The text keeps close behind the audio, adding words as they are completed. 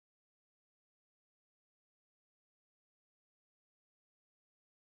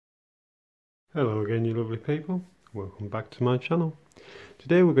Hello again, you lovely people. Welcome back to my channel.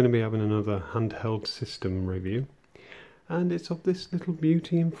 Today we're going to be having another handheld system review, and it's of this little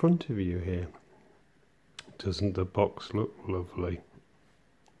beauty in front of you here. Doesn't the box look lovely?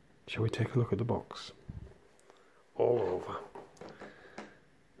 Shall we take a look at the box? All over.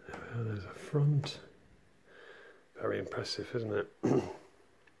 There's a front. Very impressive, isn't it?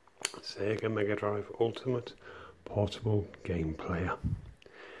 Sega Mega Drive Ultimate Portable Game Player,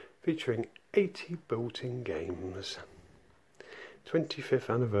 featuring 80 built-in games. 25th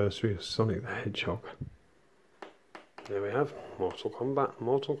anniversary of Sonic the Hedgehog. There we have Mortal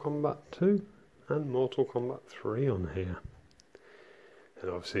Kombat 2 and Mortal Kombat 3 on here. And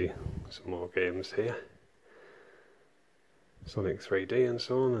obviously some more games here. Sonic 3D and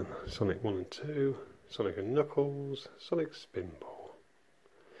so on, and Sonic 1 and 2, Sonic and Knuckles, Sonic Spinball.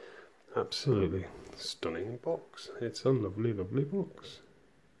 Absolutely stunning box. It's a lovely, lovely box.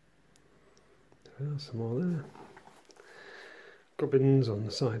 Some more there. Gubbins on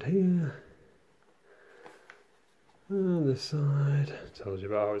the side here. And this side tells you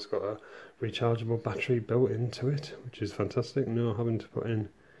about how it's got a rechargeable battery built into it, which is fantastic. No having to put in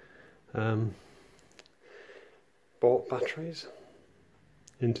bought batteries.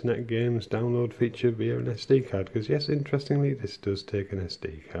 Internet games download feature via an SD card, because yes, interestingly, this does take an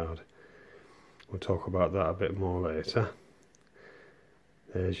SD card. We'll talk about that a bit more later.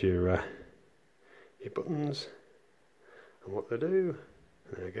 There's your buttons and what they do,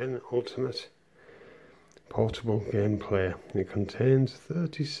 and again, Ultimate Portable Game Player. It contains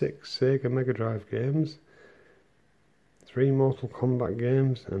 36 Sega Mega Drive games, 3 Mortal Kombat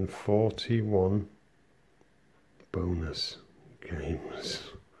games, and 41 bonus games.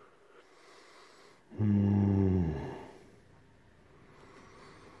 And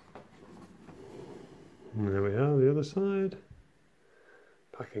there we are, the other side.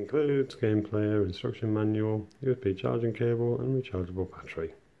 Pack includes game player, instruction manual, USB charging cable and rechargeable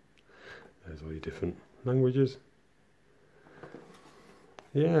battery. There's all your different languages.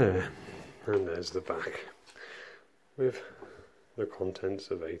 Yeah, and there's the back with the contents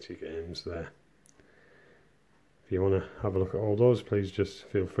of 80 games there. If you want to have a look at all those, please just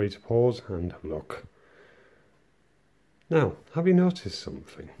feel free to pause and look. Now, have you noticed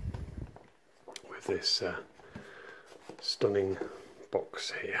something with this stunning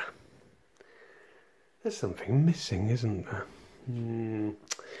box here? There's something missing, isn't there?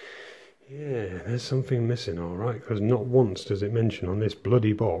 Yeah, there's something missing, alright, because not once does it mention on this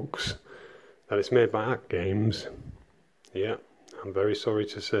bloody box that it's made by Games. Yeah, I'm very sorry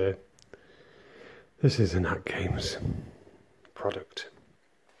to say this is an Games product.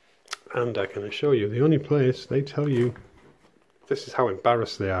 And I can assure you, the only place they tell you, this is how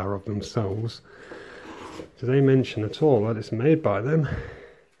embarrassed they are of themselves, do they mention at all that it's made by them?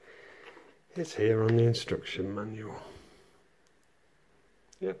 It's here on the instruction manual.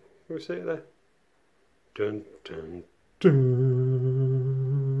 Yep, we see it there. Dun dun dun.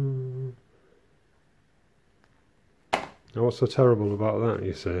 Now what's so terrible about that,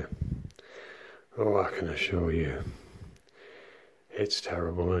 you say? Oh, I can assure you, it's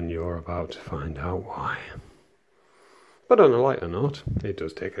terrible, and you're about to find out why. But on a lighter note, it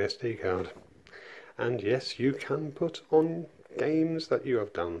does take an SD card. And yes, you can put on games that you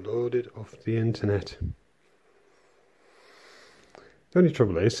have downloaded off the internet. The only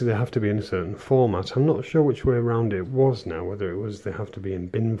trouble is they have to be in a certain format. I'm not sure which way around it was now, whether it was they have to be in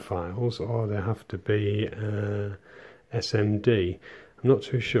bin files or they have to be SMD. I'm not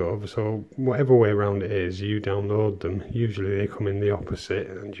too sure, so whatever way around it is, you download them. Usually they come in the opposite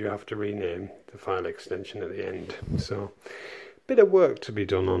and you have to rename the file extension at the end. So, bit of work to be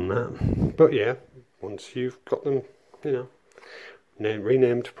done on that. But yeah, once you've got them, you know,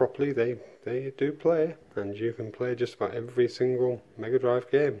 renamed properly, they do play, and you can play just about every single Mega Drive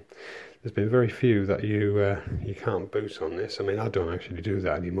game. There's been very few that you can't boot on this. I mean, I don't actually do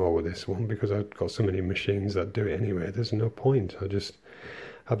that anymore with this one because I've got so many machines that do it anyway. There's no point. I just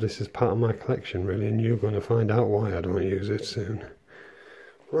have this as part of my collection, really, and you're going to find out why I don't use it soon.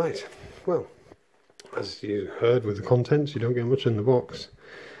 Right, well, as you heard with the contents, you don't get much in the box.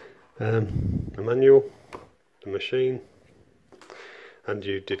 The manual, the machine, and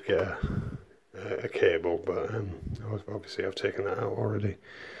you did get a cable, but obviously I've taken that out already.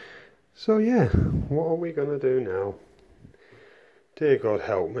 So yeah, what are we going to do now? Dear God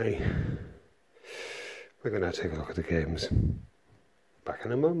help me. We're going to take a look at the games. Back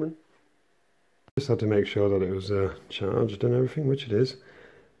in a moment. Just had to make sure that it was charged and everything, which it is.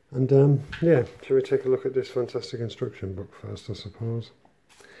 And yeah, shall we take a look at this fantastic instruction book first, I suppose?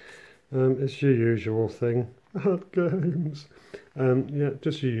 It's your usual thing. Games. Yeah,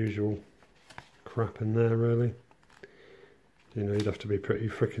 just your usual crap in there really. You know, you'd have to be pretty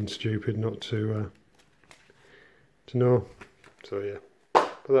freaking stupid not to know. So yeah,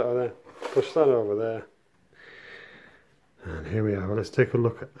 put that over there, push that over there. And here we are. Well, let's take a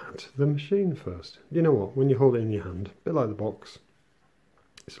look at the machine first. You know what, when you hold it in your hand, a bit like the box,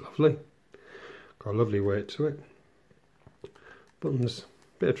 it's lovely. Got a lovely weight to it. Buttons,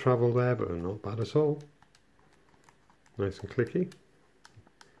 bit of travel there, but not bad at all. Nice and clicky.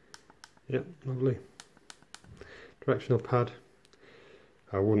 Yep, lovely. Directional pad.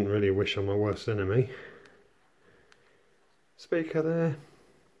 I wouldn't really wish on my worst enemy. Speaker there.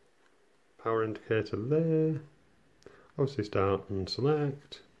 Power indicator there. Obviously start and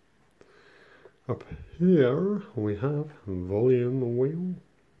select. Up here we have volume wheel,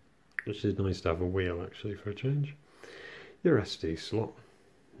 which is nice to have a wheel actually for a change. Your SD slot.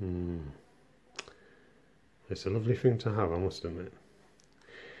 It's a lovely thing to have, I must admit.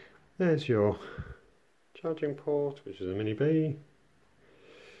 There's your charging port, which is a mini B.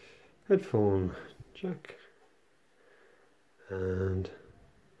 Headphone jack. And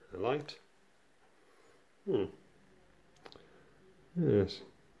a light. Yes.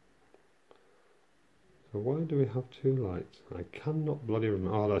 So why do we have two lights? I cannot bloody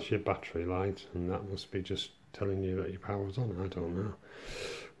remember. Oh, that's your battery light, and that must be just telling you that your power's on. I don't know.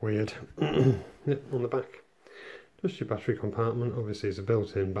 Weird. Yep, on the back. Just your battery compartment. Obviously it's a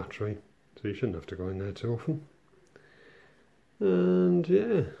built-in battery, so you shouldn't have to go in there too often. And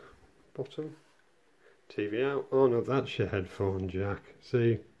yeah, bottom. TV out. Oh no, that's your headphone jack.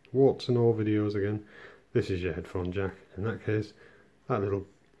 See, warts and all videos again. This is your headphone jack. In that case, that little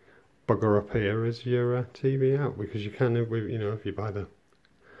bugger up here is your TV out, because you can, you know, if you buy the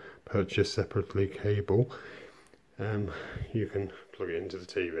purchase separately cable, you can plug it into the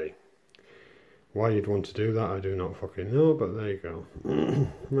TV. Why you'd want to do that, I do not fucking know, but there you go.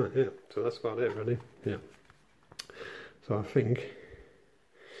 Right, yeah, so that's about it really. Yeah. So I think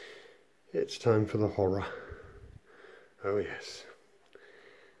it's time for the horror. Oh yes.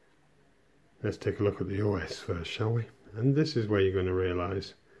 Let's take a look at the OS first, shall we? And this is where you're going to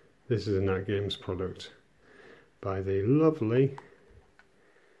realise this is a Nat Games product by the lovely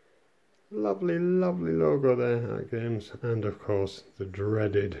logo there, Nat Games, and of course the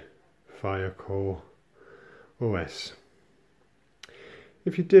dreaded Firecore OS.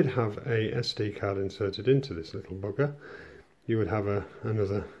 If you did have a SD card inserted into this little bugger, you would have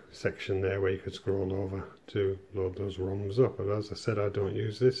another section there where you could scroll over to load those ROMs up. But as I said, I don't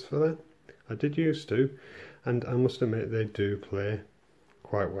use this for that. I did used to, and I must admit they do play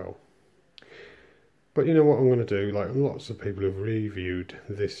quite well. But you know what I'm going to do, like lots of people who've reviewed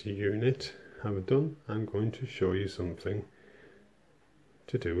this unit have done, I'm going to show you something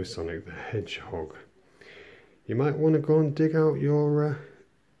to do with Sonic the Hedgehog. You might want to go and dig out your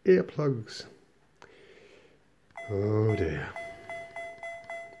earplugs. Oh dear.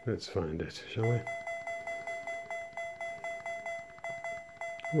 Let's find it, shall we?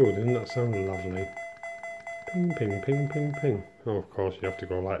 Oh, didn't that sound lovely? Ping, ping, ping, ping, ping. Oh, of course you have to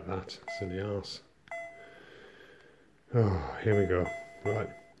go like that, silly arse. Oh, here we go. Right,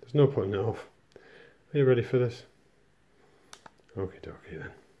 there's no putting it off. Are you ready for this? Okie dokie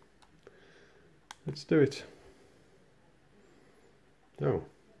then. Let's do it. Oh,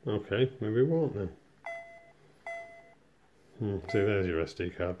 okay, maybe we won't then. See, there's your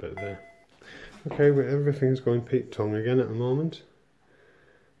SD card bit there. Okay, well, everything's going Pete Tong again at the moment.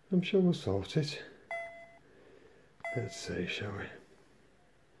 I'm sure we'll sort it. Let's see, shall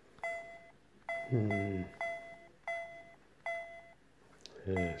we?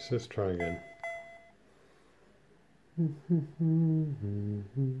 Yes, let's try again.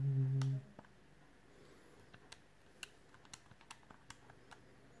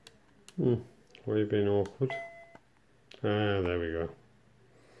 Why are you being awkward? Ah, there we go.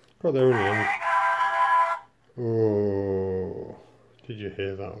 Got there in the end. Oh, did you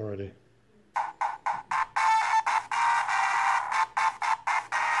hear that already?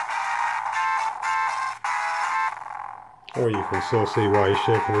 Oh, you can so see why he's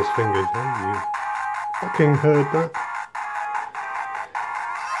shaking his fingers. Have you fucking heard that?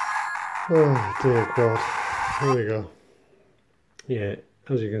 Oh dear God. Here we go. Yeah,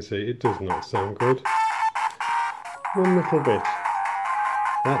 as you can see, it does not sound good. One little bit.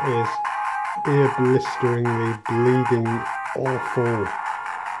 That is ear blisteringly bleeding awful.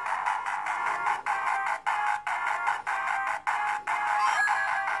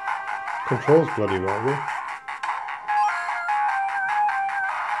 Controls bloody well though.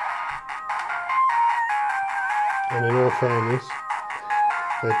 And in all fairness,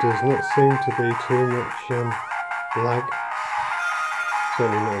 there does not seem to be too much lag.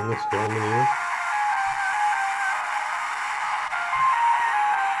 Certainly not in this game anyway.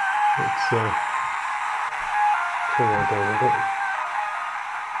 Let's turn that down a bit,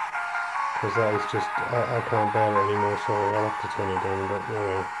 because that is just, I can't bear it anymore, so I'll have to turn it down a bit. There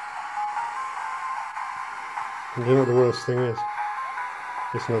we are. And you know what the worst thing is?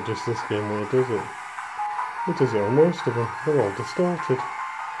 It's not just this game that it does it. It does it on most of them. They're all distorted.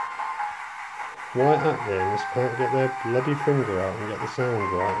 Why app games can't get their bloody finger out and get the sound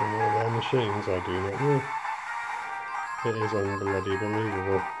right on all their machines, I do not know. It is unbloody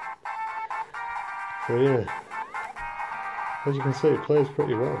believable. So yeah, as you can see, it plays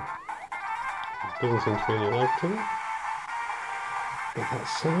pretty well. Doesn't seem to be any lag to it. But that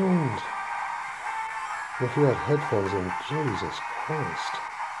sound. And if you had headphones in, Jesus Christ.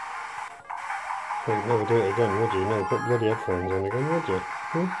 You'd never do it again, would you? No, put bloody headphones on again, would you?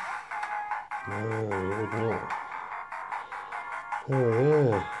 No, you would not. Oh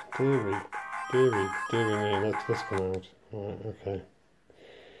yeah, dearie me, let's come out. Right, okay.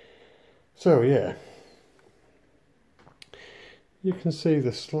 So yeah, you can see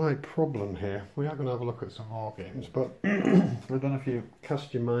the slight problem here. We are going to have a look at some more games, but I don't know if you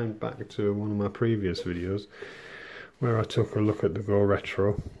cast your mind back to one of my previous videos where I took a look at the Go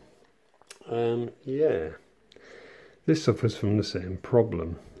Retro. Yeah, this suffers from the same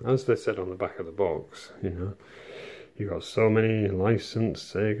problem. As they said on the back of the box, you know, you've got so many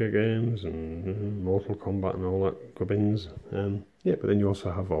licensed Sega games and Mortal Kombat and all that gubbins. Yeah, but then you also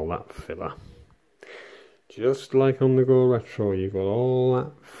have all that filler. Just like on the Go Retro, you've got all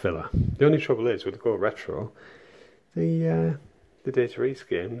that filler. The only trouble is with the Go Retro, the Data East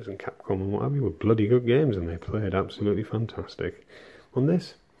games and Capcom and what have you were bloody good games and they played absolutely fantastic. On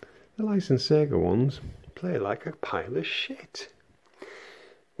this, the licensed Sega ones play like a pile of shit.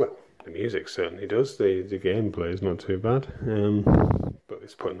 Well, the music certainly does. The gameplay is not too bad, but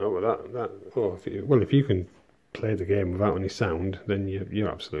it's putting up with that. Oh, if you can play the game without any sound, then you're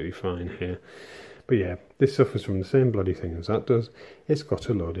absolutely fine here. But yeah, this suffers from the same bloody thing as that does. It's got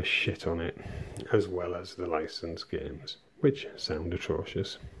a load of shit on it, as well as the licensed games, which sound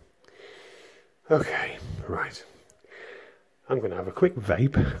atrocious. Okay, right. I'm going to have a quick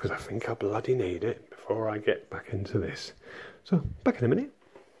vape, because I think I bloody need it before I get back into this. So, back in a minute.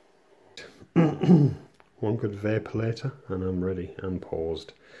 One good vape later, and I'm ready and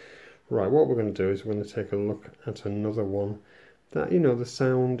paused. Right, what we're going to do is we're going to take a look at another one that, you know, the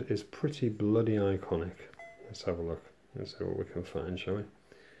sound is pretty bloody iconic. Let's have a look and see what we can find, shall we?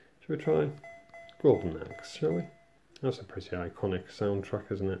 Shall we try Golden Axe, shall we? That's a pretty iconic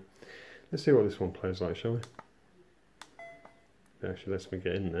soundtrack, isn't it? Let's see what this one plays like, shall we? It actually lets me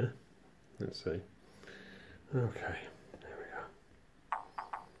get in there. Let's see. Okay, there we go.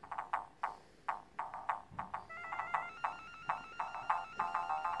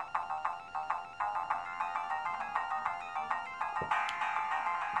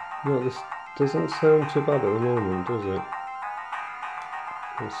 No, this doesn't sound too bad at the moment, does it?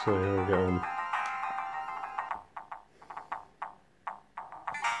 Let's see how we get on.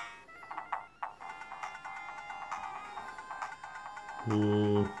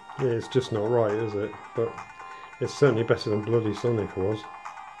 Yeah, it's just not right, is it? But it's certainly better than bloody Sonic was.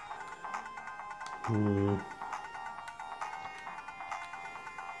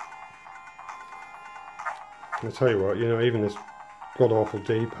 I'll tell you what, you know, even this god-awful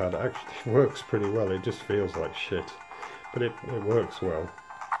D-pad actually works pretty well. It just feels like shit, but it works well.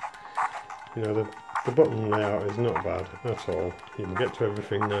 You know, the button layout is not bad at all. You can get to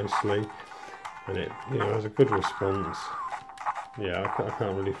everything nicely, and it, you know, has a good response. Yeah, I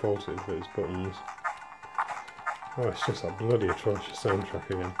can't really fault it for its buttons. Oh, it's just that bloody atrocious soundtrack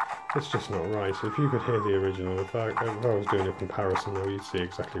again. It's just not right. If you could hear the original, if I was doing a comparison though, you'd see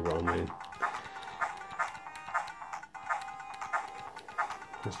exactly what I mean.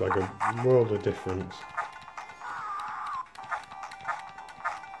 It's like a world of difference.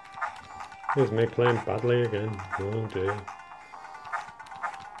 Here's me playing badly again. Oh dear.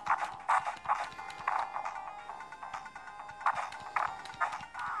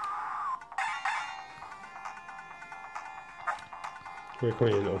 Where come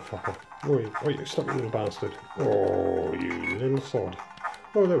here, you little fucker? Oh, you stop, you little bastard. Oh, you little sod.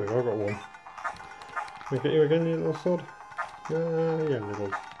 Oh, there we go, I got one. Can I get you again, you little sod? Yeah,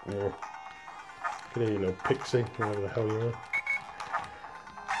 little... Oh. Get here, you little pixie, whatever the hell you are.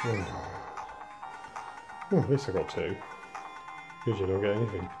 Oh, at least I got two. Usually don't get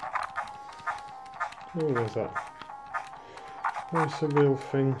anything. Oh, where's that? Where's the real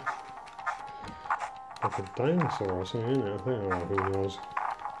thing? Like a dinosaur or something, isn't it? I think, oh, who knows.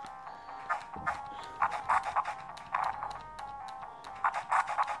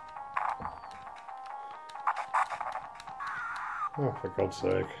 Oh, for God's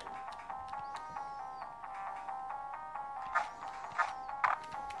sake.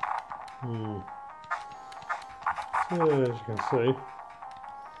 So as you can see,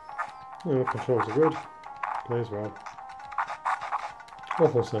 the controls are good, plays well.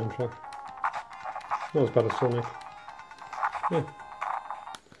 Awful soundtrack. Not as bad as Sonic. Yeah,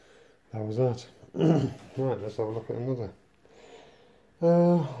 that was that. Right, let's have a look at another.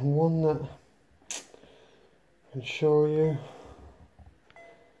 One that I can show you.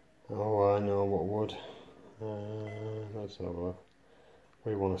 Oh, I know what would. Let's have a look.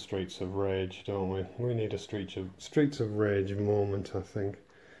 We want a Streets of Rage, don't we? We need a Streets of Rage moment, I think.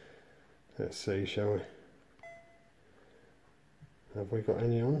 Let's see, shall we? Have we got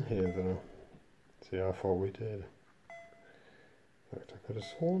any on here though? See, I thought we did. In fact, I could have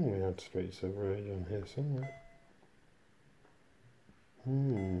sworn we had Streets of Rage on here somewhere.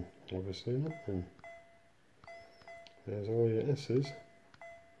 Obviously nothing. There's all your S's.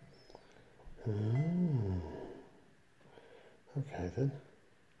 Okay then.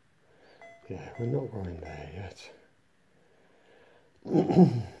 Yeah, we're not going there yet.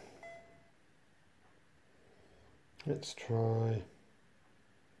 Let's try.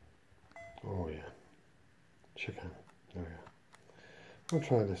 Oh yeah, chicken. There we go. We'll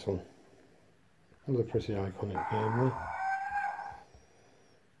try this one. Another pretty iconic game there.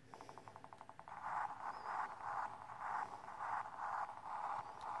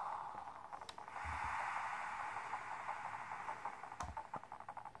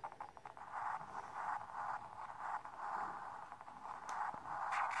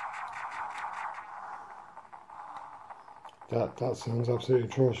 That sounds absolutely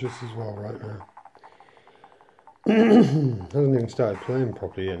atrocious as well right now. Hasn't even started playing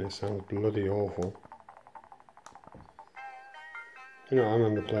properly yet and it sounds bloody awful. You know, I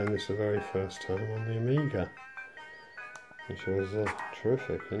remember playing this the very first time on the Amiga, which was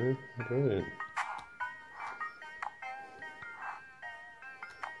terrific, you know, brilliant.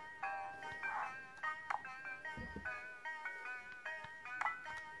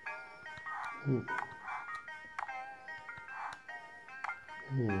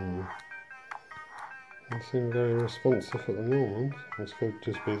 It seems very responsive at the moment. This could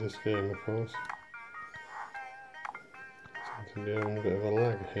just be this game, of course. Seems to be having a bit of a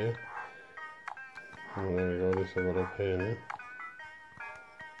lag here. Oh, there we go, this I've got up here now.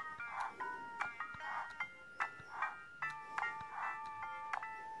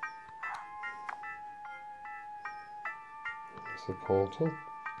 That's the portal.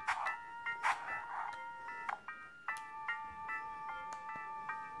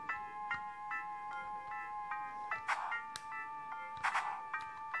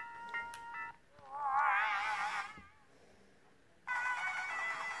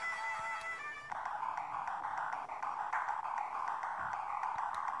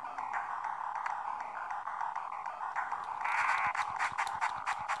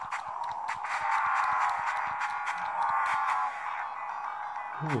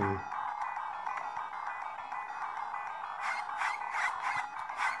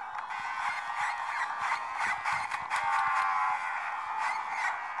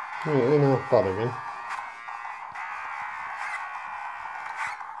 Oh, in half bad again.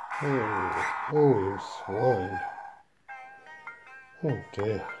 Oh, you swine. Oh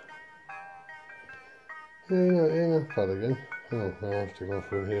dear. Yeah, in half bad again. Oh, I have to go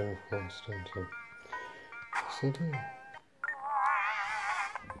through here, of course, don't I? Yes, I do.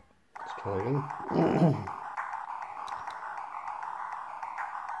 Let's try again.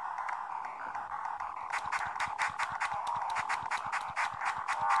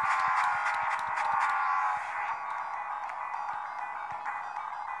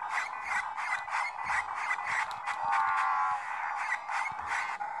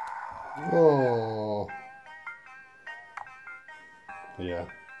 Oh, yeah,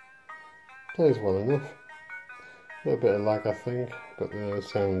 plays well enough. A little bit of lag, I think, but the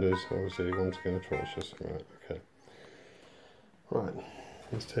sound is obviously once again atrocious. Right, okay. Right,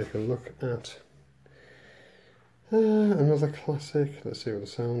 let's take a look at another classic. Let's see what the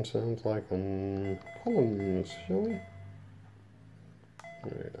sound sounds like on Columns, shall we?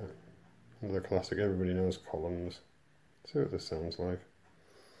 There we go. Another classic, everybody knows Columns. Let's see what this sounds like.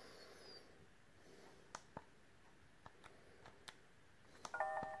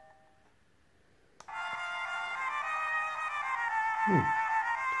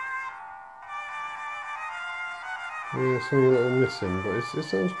 Yeah, something a little missing, but it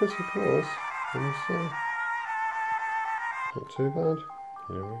sounds pretty close, I must say. Not too bad.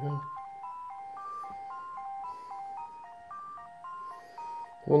 Here we go.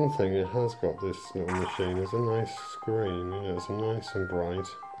 One thing it has got, this little machine, is a nice screen. You know, it's nice and bright.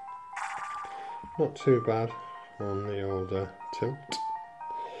 Not too bad on the older tilt.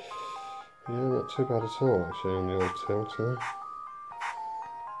 Yeah, not too bad at all actually on the old tilt there.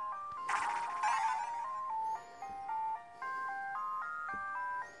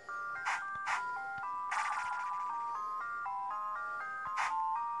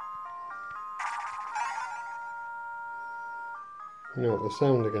 You know what, the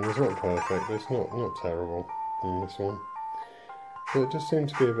sound again is not perfect, but it's not terrible in this one. So it just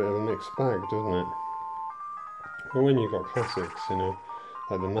seems to be a bit of a mixed bag, doesn't it? But when you've got classics, you know,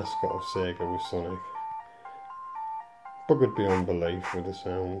 like the mascot of Sega with Sonic, buggered beyond belief with the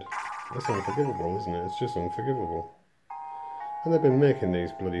sound. It's unforgivable, isn't it? It's just unforgivable. And they've been making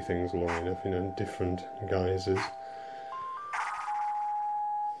these bloody things long enough, you know, in different guises.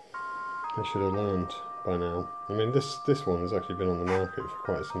 They should have learned by now. I mean, this one has actually been on the market for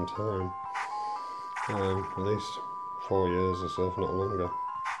quite some time. At least 4 years or so, if not longer.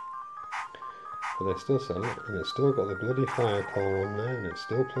 But they still sell it, and it's still got the bloody fire core on there, and it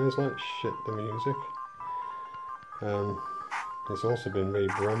still plays like shit, the music. It's also been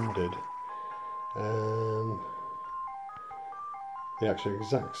rebranded. The actual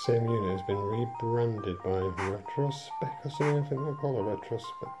exact same unit has been rebranded by Retrospec or something, I think they call it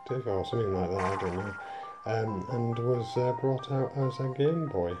Retrospective or something like that, I don't know. And was brought out as a Game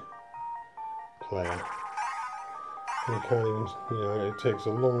Boy player. You can't even, you know, it takes a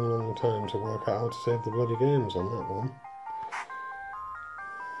long time to work out how to save the bloody games on that one.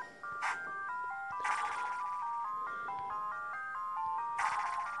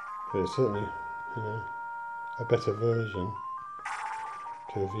 But it's certainly, you know, a better version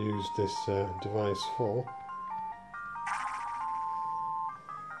to have used this device for.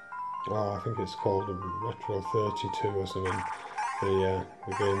 Oh, I think it's called a Retro 32 or something, the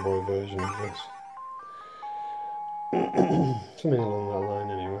Game Boy version of this. Something along that line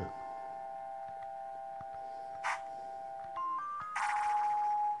anyway.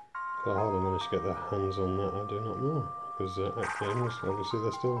 So how they managed to get their hands on that, I do not know. Because at Games, obviously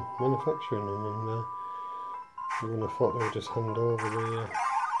they're still manufacturing them, and you wouldn't have thought they would just hand over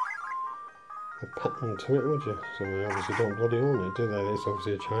the patent to it, would you? So they obviously don't bloody own it, do they? It's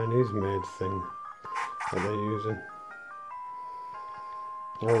obviously a Chinese-made thing that they're using.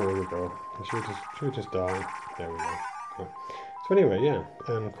 Oh, there we go. Should we just die? There we go. Right. So anyway, yeah,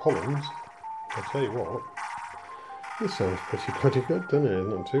 Collins, I'll tell you what, this sounds pretty bloody good, doesn't it?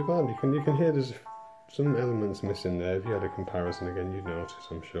 Not too bad. You can hear there's some elements missing there. If you had a comparison again, you'd notice,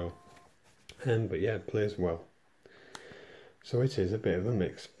 I'm sure. But yeah, it plays well. So it is a bit of a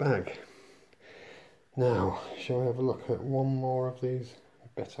mixed bag. Now, shall we have a look at one more of these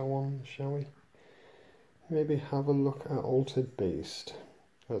better ones, shall we? Maybe have a look at Altered Beast.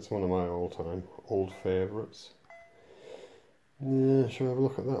 That's one of my all-time old favourites. Yeah, shall we have a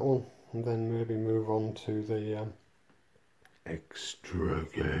look at that one? And then maybe move on to the extra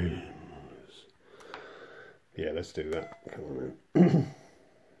games. Yeah, let's do that. Come on then.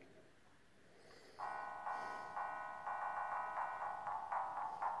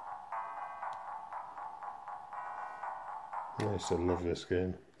 I used to love this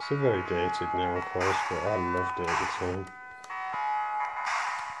game. It's very dated now, of course, but I loved it at the time.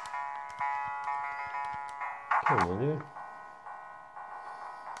 Come on, you.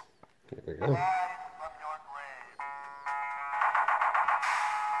 Here we go.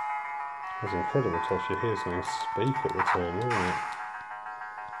 It was incredible to actually hear something speak at the time, wasn't it?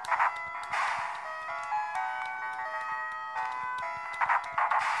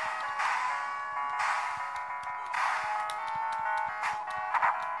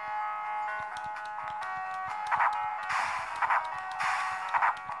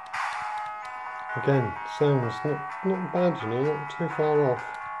 Again, sounds not bad, you know, not too far off,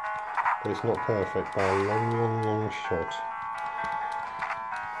 but it's not perfect by a long shot.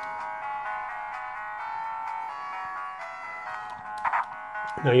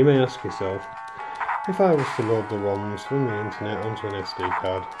 Now you may ask yourself, if I was to load the ROMs from the internet onto an SD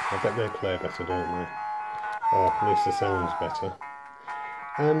card, I bet they play better, don't they? Or at least the sound's better.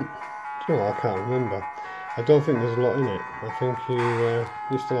 Do you know what, I can't remember. I don't think there's a lot in it. I think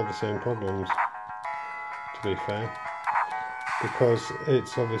you still have the same problems, to be fair, because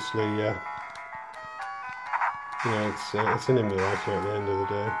it's obviously you know, it's an emulator at the end of the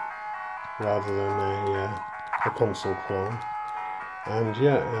day rather than a console clone. And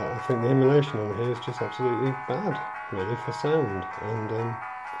yeah, I think the emulation on here is just absolutely bad, really, for sound. And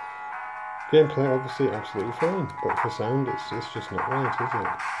gameplay obviously absolutely fine, but for sound it's just not right, is it?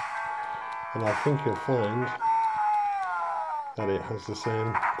 And I think you'll find that it has the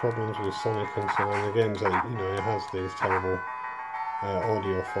same problems with Sonic and so on. The games that, you know, it has these terrible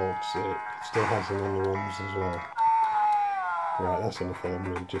audio faults. It still has them on the ROMs as well. Right, that's enough of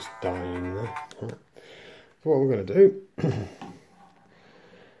them just dying there. Right. So what we're going to do...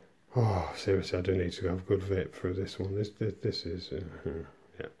 oh, seriously, I do need to have a good vape through this one. This is...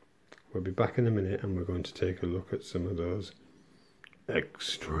 yeah. We'll be back in a minute and we're going to take a look at some of those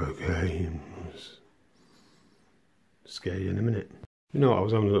extra games. Scare you in a minute. You know what, I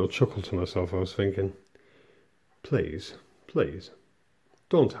was having a little chuckle to myself. I was thinking, please,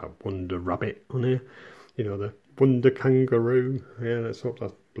 don't have Wonder Rabbit on here. You know, the Wonder Kangaroo. Yeah, let's hope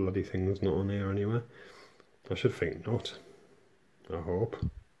that bloody thing's not on here anywhere. I should think not. I hope.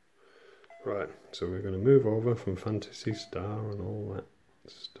 Right, so we're going to move over from Fantasy Star and all that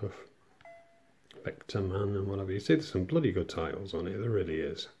stuff. Vector Man and whatever. You see, there's some bloody good titles on here. There really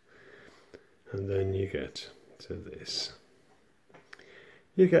is. And then you get to this.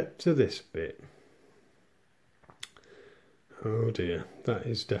 You get to this bit. Oh dear, that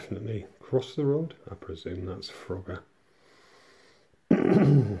is definitely Cross the Road. I presume that's Frogger.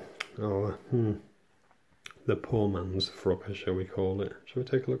 Oh, the poor man's Frogger, shall we call it? Shall we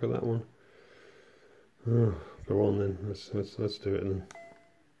take a look at that one? Oh, go on then. Let's do it then.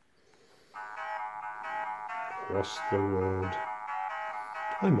 Cross the Road.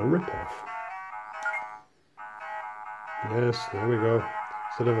 I'm a rip-off. Yes, there we go.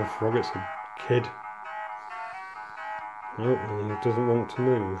 Instead of a frog, it's a kid. Oh, and he doesn't want to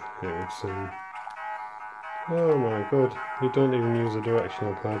move, it would seem. Oh my god, you don't even use a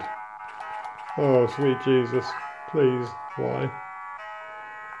directional pad. Oh, sweet Jesus, please, why?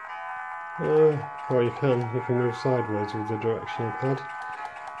 Oh, you can move sideways with the directional pad.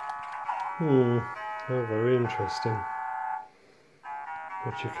 How very interesting.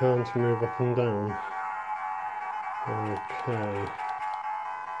 But you can't move up and down. Okay.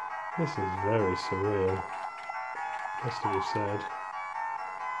 This is very surreal. Has to be said.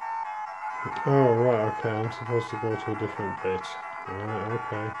 Oh, right, okay, I'm supposed to go to a different bit. Right,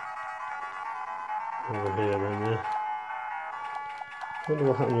 okay. Over here then, yeah. I wonder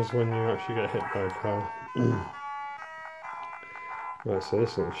what happens when you actually get hit by a car. Right, so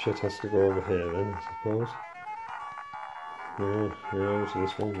this little shit has to go over here then, I suppose. Yeah, so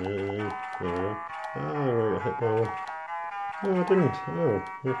this one, yeah. Ah, I got hit by one. No, I didn't. Oh,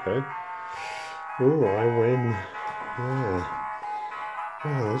 okay. Oh, I win. Yeah.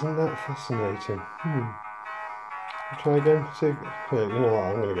 Wow, isn't that fascinating? I'll try again. See, you know what?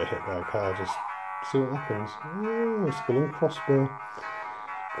 I'm going to get hit by a car. Just see what happens. Oh, skull and crossbow.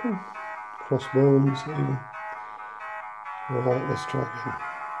 Cool. Crossbones even. Alright, let's try again.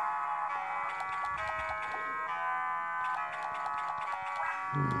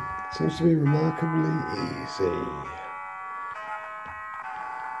 Seems to be remarkably easy.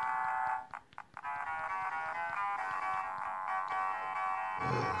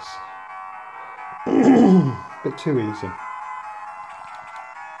 Bit too easy.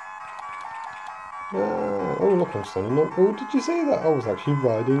 Oh look, I'm standing on. Oh, did you see that? I was actually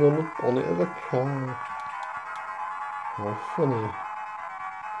riding on the bonnet of the car. How funny.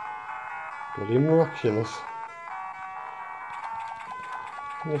 Bloody miraculous.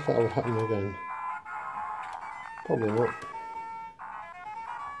 I wonder if that would happen again. Probably not.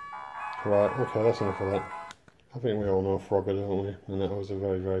 Right, okay, that's enough of that. I think we all know Frogger, don't we? And that was a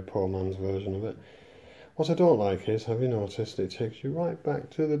very, very poor man's version of it. What I don't like is, have you noticed, it takes you right back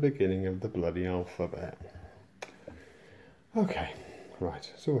to the beginning of the bloody alphabet. Okay, right,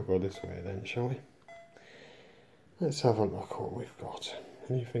 so we'll go this way then, shall we? Let's have a look what we've got.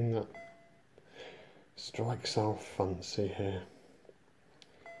 Anything that strikes our fancy here?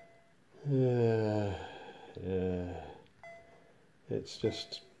 Yeah, it's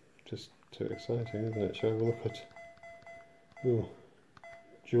just too exciting, isn't it? Shall we have a look at... Ooh,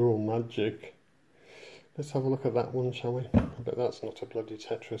 Dual Magic. Let's have a look at that one, shall we? I bet that's not a bloody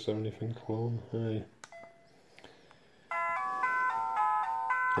Tetris or anything clone. Hey.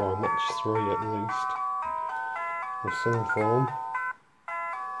 Oh, match 3 at least. Of some form.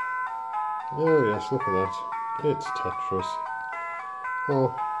 Oh yes, look at that. It's Tetris.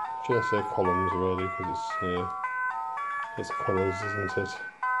 Oh, should I say columns really, because it's colours, isn't it?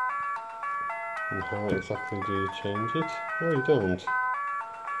 And how exactly do you change it? Oh, you don't.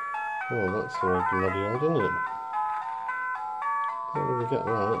 Oh, that's very bloody odd, isn't it? How do we get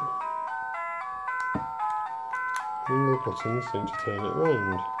that? And the buttons seem to turn it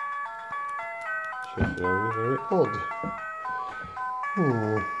round. Which is very, very odd.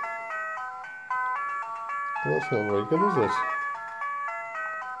 Well, that's not very good, is it?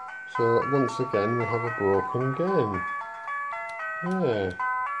 So, once again, we have a broken game. Yeah.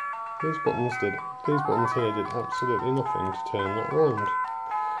 These buttons here did absolutely nothing to turn that round.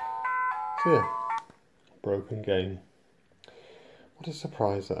 So yeah, broken game. What a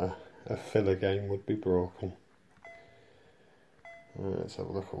surprise that a filler game would be broken. Let's have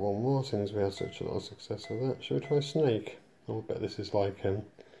a look at one more, since we had such a lot of success with that. Shall we try Snake? I bet this is like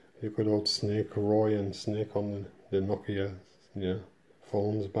your good old Snake Roy and Snake on the Nokia,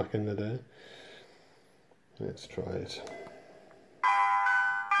 phones back in the day. Let's try it.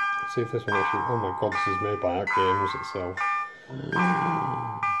 Let's see if this one actually... Oh my god, this is made by Games itself.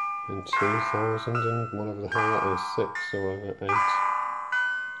 In 2000 and whatever the hell that is, 6 or 8.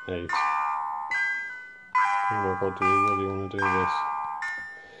 8. Oh my god, do we really want to do this?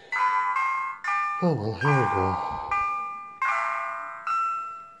 Oh well, here we go.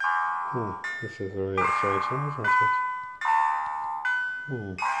 This is very exciting, isn't it?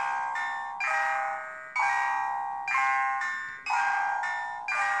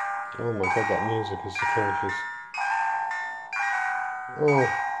 Oh my god, that music is atrocious. Oh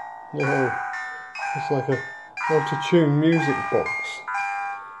no, it's like a out-of-tune music box.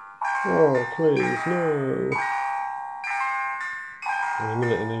 Oh please, no. In a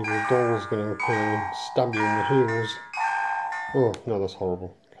minute an evil doll's going to appear and stab you in the heels. Oh no, that's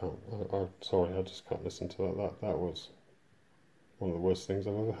horrible. I'm sorry, I just can't listen to that. That was one of the worst things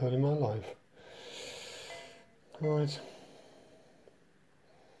I've ever heard in my life. Right.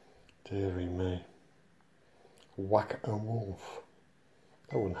 Dearie me. Whack-a-wolf.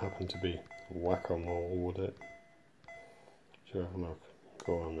 That wouldn't happen to be whack-a-mole, would it? Sure, have a look.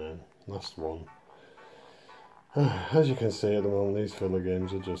 Go on then. Last one. As you can see at the moment, these filler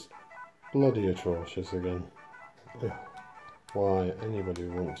games are just bloody atrocious again. Why anybody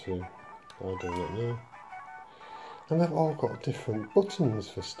would want to, I do not know. And they've all got different buttons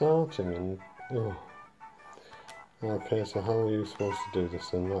for starting and... Oh. Okay, so how are you supposed to do this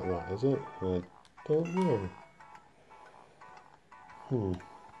then? Like that, is it? I don't know.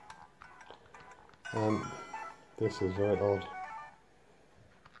 This is very odd.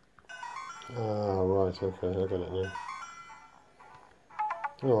 Ah, right, okay, I got it now.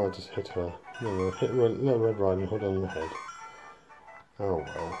 Oh, I just hit her. No, hit Little Red Riding Hood on the head. Oh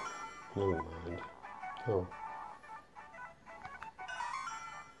well, never mind. Oh.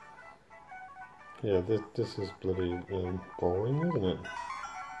 Yeah, this is bloody boring, isn't it?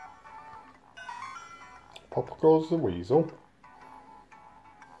 Pop goes the weasel.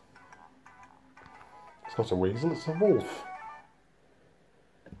 It's not a weasel, it's a wolf.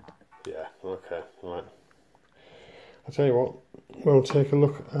 Yeah, okay, right. I'll tell you what, we'll take a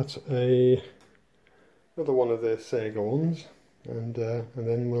look at another one of the Sega ones, and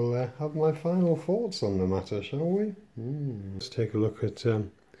then we'll have my final thoughts on the matter, shall we? Let's take a look at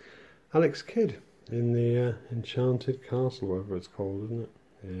Alex Kidd in the Enchanted Castle, whatever it's called, isn't it?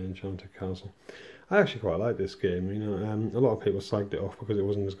 Yeah, Enchanted Castle. I actually quite like this game, a lot of people slagged it off because it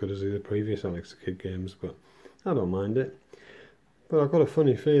wasn't as good as the previous Alex Kidd games, but I don't mind it. But I've got a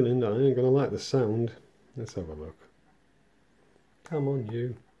funny feeling that I ain't going to like the sound. Let's have a look. Come on,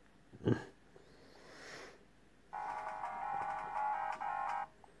 you.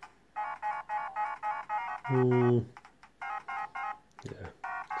 Yeah,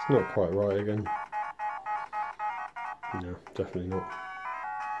 it's not quite right again. No, definitely not.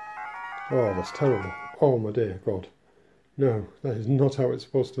 Oh, that's terrible. Oh my dear God. No, that is not how it's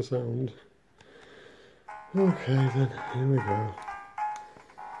supposed to sound. Okay then, here we go.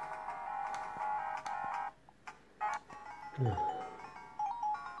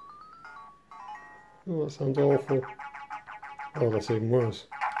 Oh, that sounds awful. Oh, that's even worse.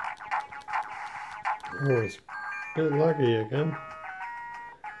 Oh, it's a bit laggy again.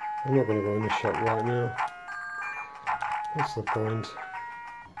 I'm not going to go in the shop right now. What's the point?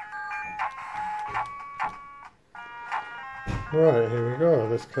 Right, here we go.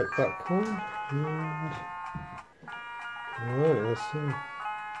 Let's click that coin. And... Right, let's see.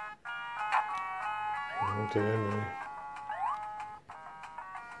 Oh dear me.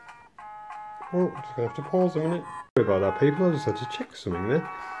 Oh, just going to have to pause a minute. Sorry about that, people. I just had to check something there.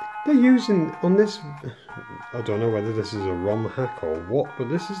 They're using, on this, I don't know whether this is a ROM hack or what, but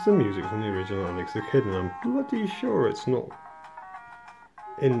this is the music from the original Alex the Kid, and I'm bloody sure it's not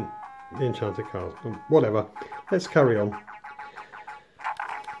in the Enchanted Castle. Whatever, let's carry on.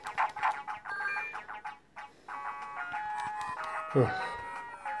 Oh.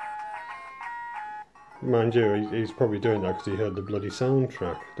 Mind you, he's probably doing that because he heard the bloody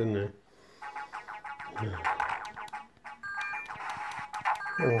soundtrack, didn't he?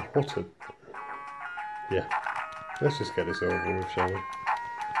 Oh, what a... Yeah, let's just get this over with, shall we?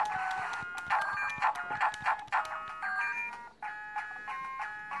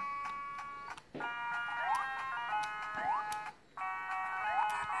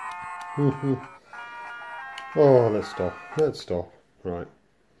 Oh, let's stop. Right.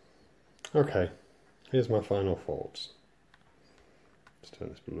 Okay. Here's my final thoughts. Let's turn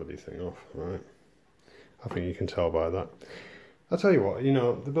this bloody thing off. Right. I think you can tell by that. I'll tell you what, you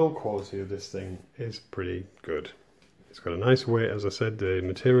know, the build quality of this thing is pretty good. It's got a nice weight, as I said, the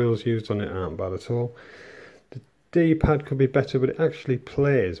materials used on it aren't bad at all. The D-pad could be better, but it actually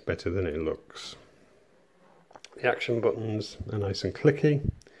plays better than it looks. The action buttons are nice and clicky.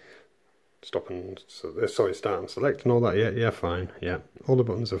 Stop and, sorry, start and select and all that, yeah, fine, yeah. All the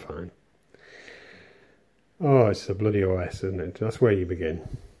buttons are fine. Oh, it's the bloody OS, isn't it? That's where you begin.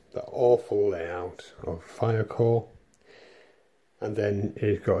 That awful layout of Firecore. And then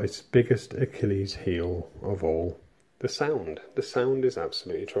it's got its biggest Achilles heel of all. The sound. The sound is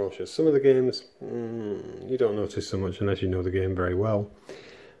absolutely atrocious. Some of the games, you don't notice so much unless you know the game very well.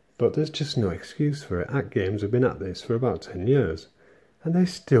 But there's just no excuse for it. Games have been at this for about 10 years. And they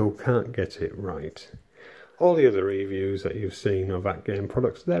still can't get it right. All the other reviews that you've seen of Game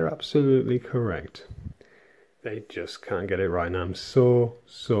products, they're absolutely correct. They just can't get it right. And I'm so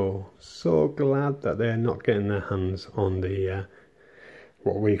glad that they're not getting their hands on the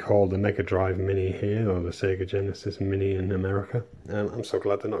what we call the Mega Drive Mini here, or the Sega Genesis Mini in America. I'm so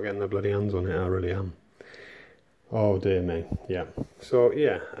glad they're not getting their bloody hands on it, I really am. Oh dear me, yeah. So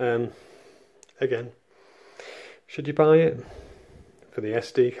yeah, again, should you buy it for the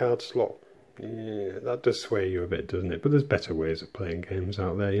SD card slot? Yeah, that does sway you a bit, doesn't it? But there's better ways of playing games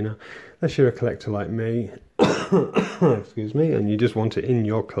out there, you know. Unless you're a collector like me, excuse me, and you just want it in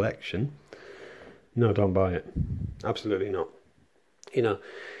your collection, no, don't buy it. Absolutely not. You know,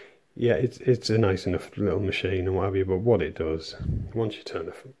 yeah, it's a nice enough little machine and what have you, but what it does, once you turn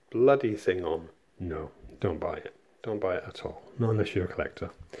the bloody thing on, no, don't buy it. Don't buy it at all. Not unless you're a collector.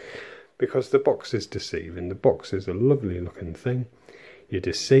 Because the box is deceiving. The box is a lovely looking thing. You're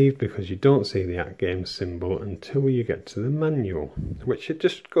deceived because you don't see the @Games symbol until you get to the manual. Which it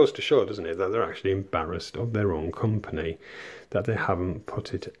just goes to show, doesn't it, that they're actually embarrassed of their own company. That they haven't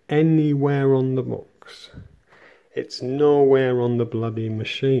put it anywhere on the box. It's nowhere on the bloody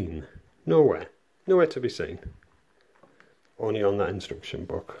machine. Nowhere. Nowhere to be seen. Only on that instruction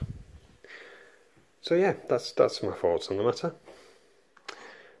book. So yeah, that's my thoughts on the matter.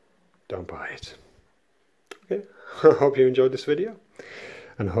 Don't buy it. Okay, I hope you enjoyed this video.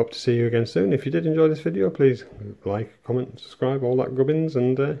 And I hope to see you again soon. If you did enjoy this video, please like, comment, subscribe, all that gubbins.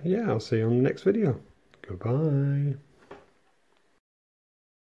 And yeah, I'll see you on the next video. Goodbye.